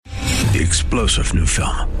The explosive new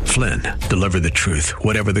film, Flynn, Deliver the Truth,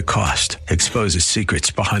 Whatever the Cost, exposes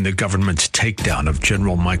secrets behind the government's takedown of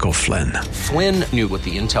General Michael Flynn. Flynn knew what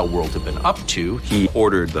the intel world had been up to. He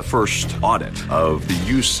ordered the first audit of the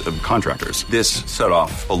use of contractors. This set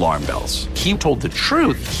off alarm bells. He told the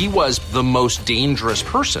truth. He was the most dangerous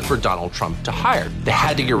person for Donald Trump to hire. They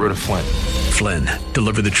had to get rid of Flynn. Flynn,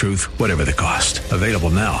 Deliver the Truth, Whatever the Cost. Available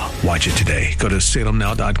now. Watch it today. Go to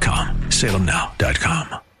salemnow.com.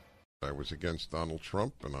 salemnow.com. I was against Donald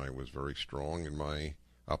Trump, and I was very strong in my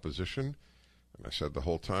opposition. And I said the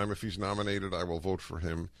whole time, if he's nominated, I will vote for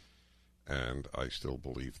him. And I still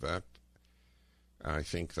believe that. I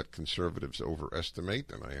think that conservatives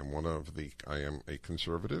overestimate, and I am a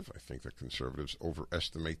conservative. I think that conservatives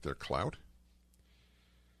overestimate their clout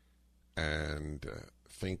and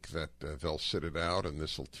think that they'll sit it out, and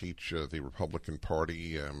this will teach the Republican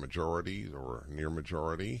Party majority or near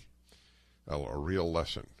majority a real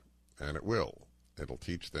lesson. And it will. It'll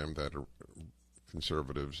teach them that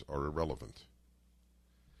conservatives are irrelevant.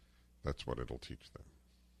 That's what it'll teach them.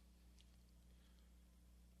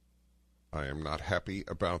 I am not happy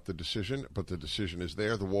about the decision, but the decision is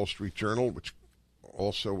there. The Wall Street Journal, which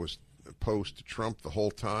also was opposed to Trump the whole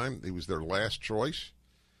time, it was their last choice.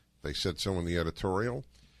 They said so in the editorial,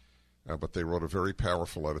 but they wrote a very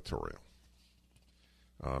powerful editorial.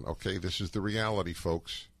 Okay, this is the reality,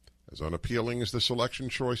 folks. As unappealing as the selection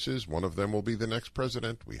choice is, one of them will be the next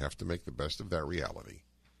president. We have to make the best of that reality.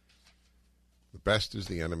 The best is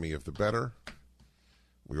the enemy of the better.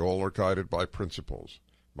 We all are guided by principles.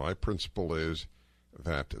 My principle is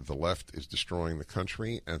that the left is destroying the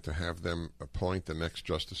country, and to have them appoint the next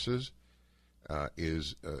justices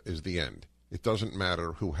is the end. It doesn't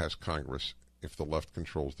matter who has Congress if the left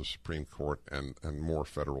controls the Supreme Court and more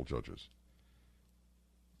federal judges.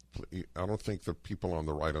 I don't think the people on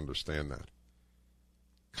the right understand that.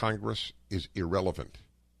 Congress is irrelevant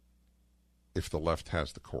if the left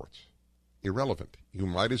has the courts. Irrelevant. You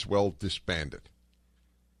might as well disband it.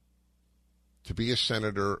 To be a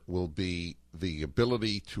senator will be the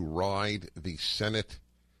ability to ride the Senate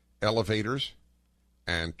elevators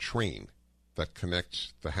and train that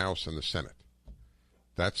connects the House and the Senate.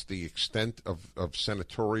 That's the extent of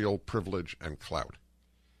senatorial privilege and clout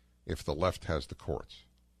if the left has the courts.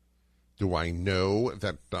 Do I know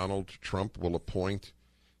that Donald Trump will appoint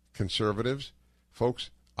conservatives?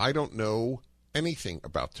 Folks, I don't know anything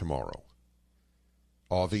about tomorrow.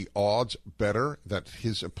 Are the odds better that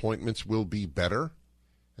his appointments will be better,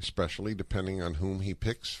 especially depending on whom he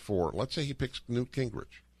picks for, let's say he picks Newt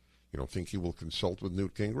Gingrich. You don't think he will consult with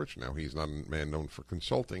Newt Gingrich? Now, he's not a man known for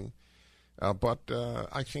consulting, but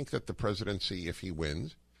I think that the presidency, if he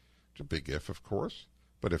wins, it's a big if, of course,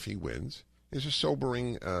 but if he wins, is a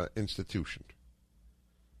sobering institution,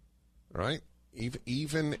 right?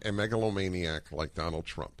 Even a megalomaniac like Donald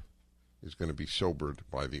Trump is going to be sobered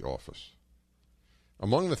by the office.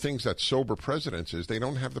 Among the things that sober presidents is they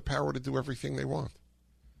don't have the power to do everything they want.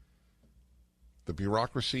 The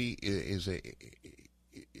bureaucracy is a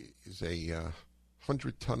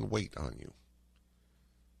 100-ton weight on you,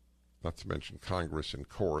 not to mention Congress and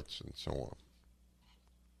courts and so on.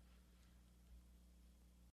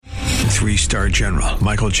 3-star General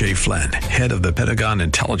Michael J. Flynn, head of the Pentagon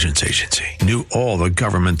Intelligence Agency, knew all the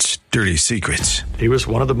government's dirty secrets. He was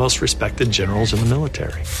one of the most respected generals in the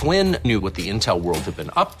military. Flynn knew what the intel world had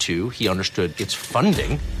been up to. He understood its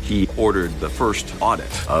funding. He ordered the first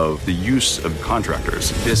audit of the use of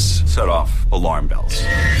contractors. This set off alarm bells.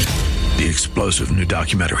 The explosive new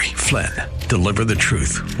documentary, Flynn, Deliver the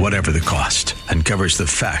Truth, Whatever the Cost, uncovers the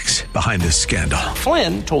facts behind this scandal.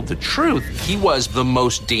 Flynn told the truth. He was the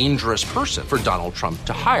most dangerous person for Donald Trump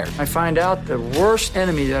to hire. I find out the worst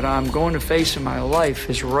enemy that I'm going to face in my life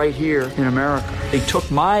is right here in America. They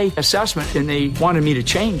took my assessment and they wanted me to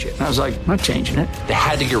change it. And I was like, I'm not changing it. They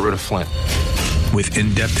had to get rid of Flynn. With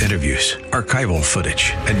in-depth interviews, archival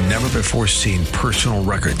footage, and never-before-seen personal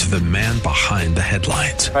records of the man behind the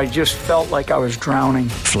headlines. I just felt like I was drowning.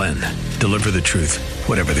 Flynn, Deliver the Truth,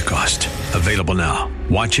 Whatever the Cost. Available now.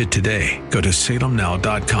 Watch it today. Go to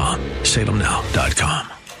salemnow.com.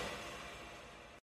 salemnow.com.